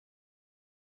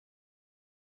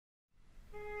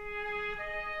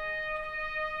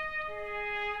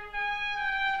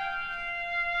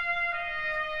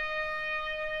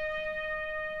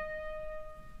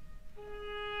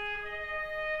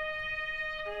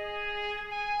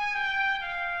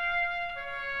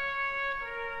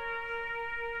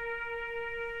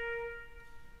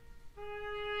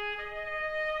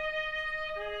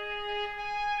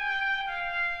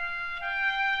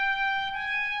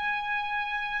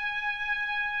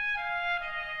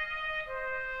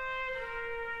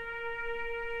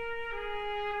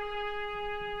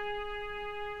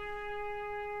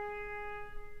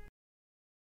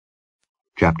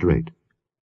Chapter 8.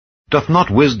 Doth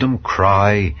not wisdom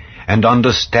cry, and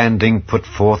understanding put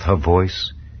forth her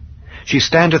voice? She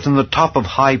standeth in the top of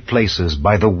high places,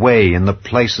 by the way, in the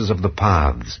places of the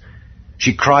paths.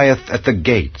 She crieth at the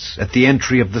gates, at the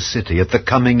entry of the city, at the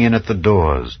coming in at the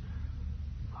doors.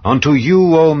 Unto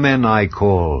you, O men, I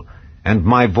call, and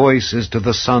my voice is to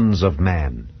the sons of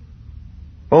man.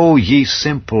 O ye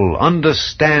simple,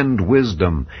 understand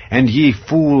wisdom, and ye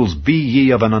fools, be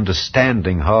ye of an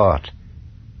understanding heart.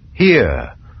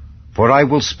 Hear, for I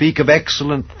will speak of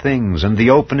excellent things, and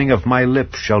the opening of my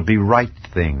lips shall be right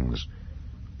things.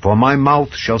 For my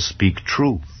mouth shall speak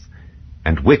truth,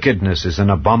 and wickedness is an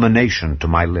abomination to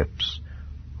my lips.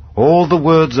 All the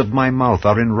words of my mouth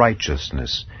are in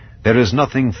righteousness. There is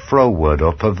nothing froward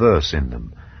or perverse in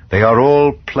them. They are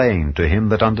all plain to him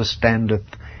that understandeth,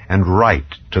 and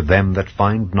right to them that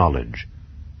find knowledge.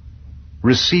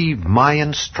 Receive my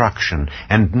instruction,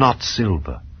 and not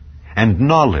silver, and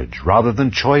knowledge rather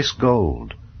than choice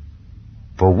gold.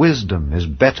 For wisdom is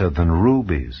better than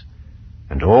rubies,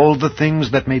 and all the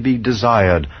things that may be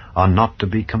desired are not to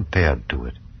be compared to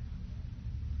it.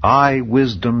 I,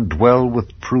 wisdom, dwell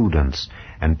with prudence,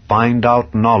 and find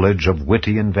out knowledge of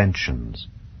witty inventions.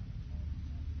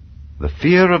 The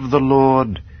fear of the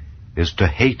Lord is to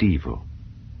hate evil.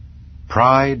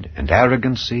 Pride and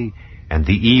arrogancy, and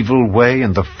the evil way,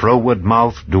 and the froward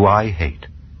mouth do I hate.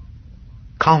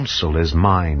 Counsel is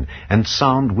mine, and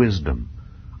sound wisdom.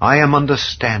 I am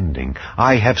understanding,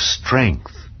 I have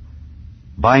strength.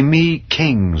 By me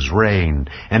kings reign,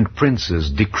 and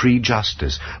princes decree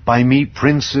justice. By me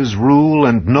princes rule,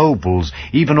 and nobles,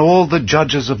 even all the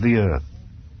judges of the earth.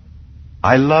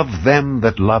 I love them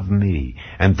that love me,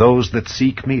 and those that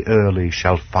seek me early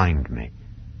shall find me.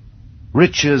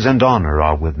 Riches and honor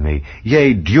are with me,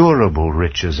 yea, durable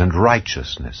riches and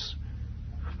righteousness.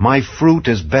 My fruit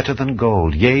is better than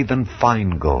gold, yea, than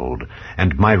fine gold,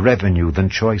 and my revenue than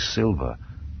choice silver.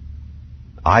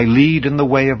 I lead in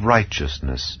the way of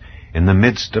righteousness, in the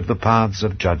midst of the paths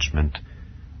of judgment,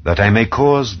 that I may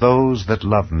cause those that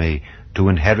love me to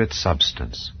inherit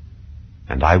substance,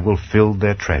 and I will fill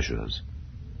their treasures.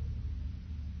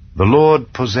 The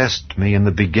Lord possessed me in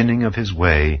the beginning of his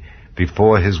way,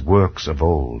 before his works of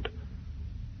old.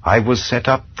 I was set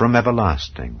up from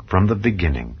everlasting, from the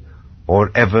beginning, or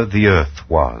ever the earth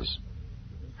was.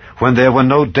 When there were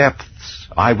no depths,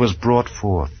 I was brought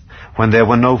forth, when there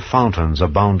were no fountains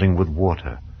abounding with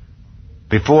water.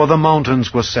 Before the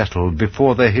mountains were settled,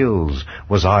 before the hills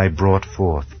was I brought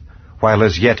forth, while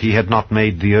as yet he had not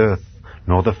made the earth,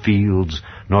 nor the fields,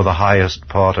 nor the highest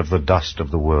part of the dust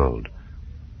of the world.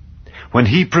 When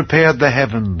he prepared the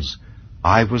heavens,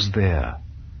 I was there.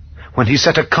 When he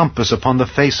set a compass upon the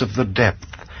face of the depth,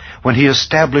 when he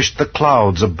established the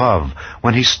clouds above,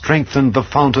 when he strengthened the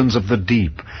fountains of the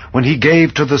deep, when he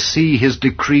gave to the sea his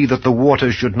decree that the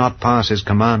waters should not pass his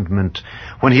commandment,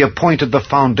 when he appointed the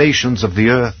foundations of the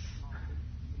earth,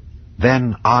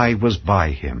 then I was by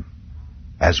him,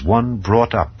 as one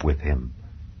brought up with him.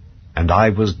 And I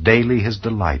was daily his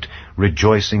delight,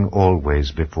 rejoicing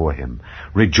always before him,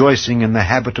 rejoicing in the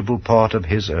habitable part of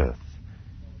his earth.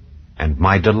 And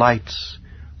my delights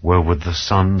were with the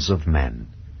sons of men.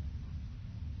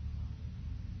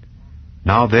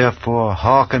 Now therefore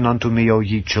hearken unto me, O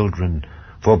ye children,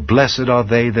 for blessed are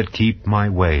they that keep my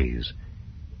ways.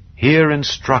 Hear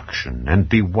instruction, and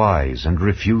be wise, and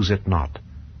refuse it not.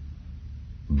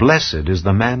 Blessed is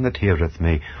the man that heareth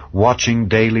me, watching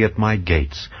daily at my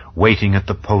gates, waiting at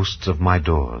the posts of my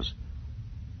doors.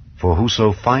 For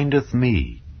whoso findeth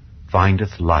me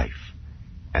findeth life,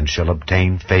 and shall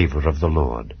obtain favor of the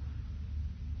Lord.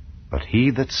 But he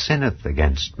that sinneth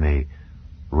against me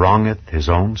wrongeth his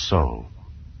own soul.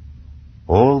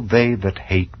 All they that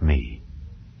hate me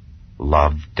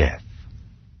love death.